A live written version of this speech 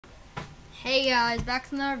Hey guys, back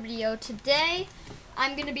to another video. Today,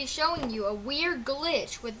 I'm going to be showing you a weird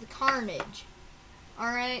glitch with Carnage.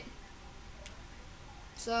 Alright?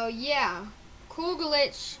 So, yeah. Cool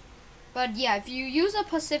glitch. But yeah, if you use a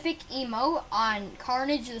Pacific emote on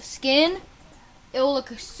Carnage the skin, it'll look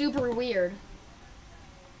super weird.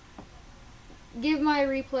 Give my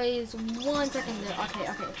replays 1 second there. Okay.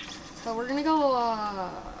 So we're going to go, I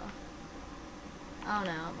don't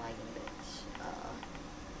know, I'm lagging a bit.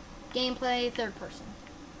 Gameplay, third person.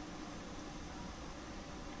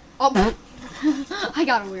 Oh, I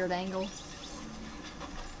got a weird angle.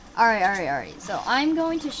 Alright. So I'm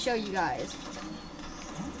going to show you guys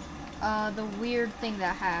the weird thing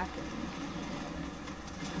that happened.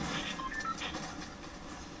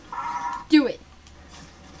 Do it.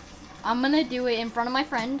 I'm gonna do it in front of my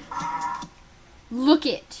friend. Look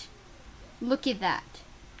at that.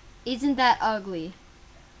 Isn't that ugly?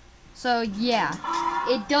 So yeah,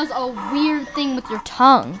 it does a weird thing with your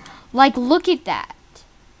tongue. Like, look at that.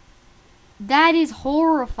 That is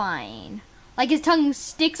horrifying. Like, his tongue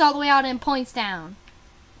sticks all the way out and points down.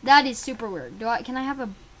 That is super weird. Can I have a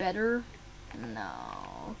better?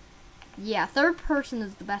 No. Yeah, third person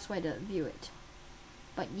is the best way to view it.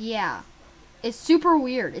 But yeah, it's super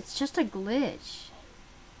weird. It's just a glitch.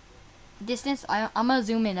 Distance, I'm gonna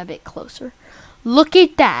zoom in a bit closer. Look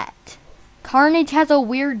at that. Carnage has a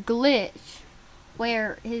weird glitch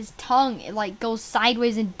where his tongue like goes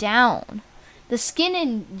sideways and down. The skin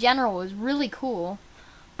in general is really cool,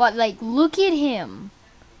 but like, look at him.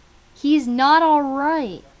 He's not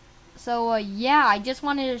alright. So yeah, I just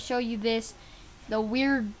wanted to show you the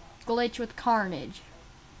weird glitch with Carnage.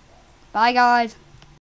 Bye guys.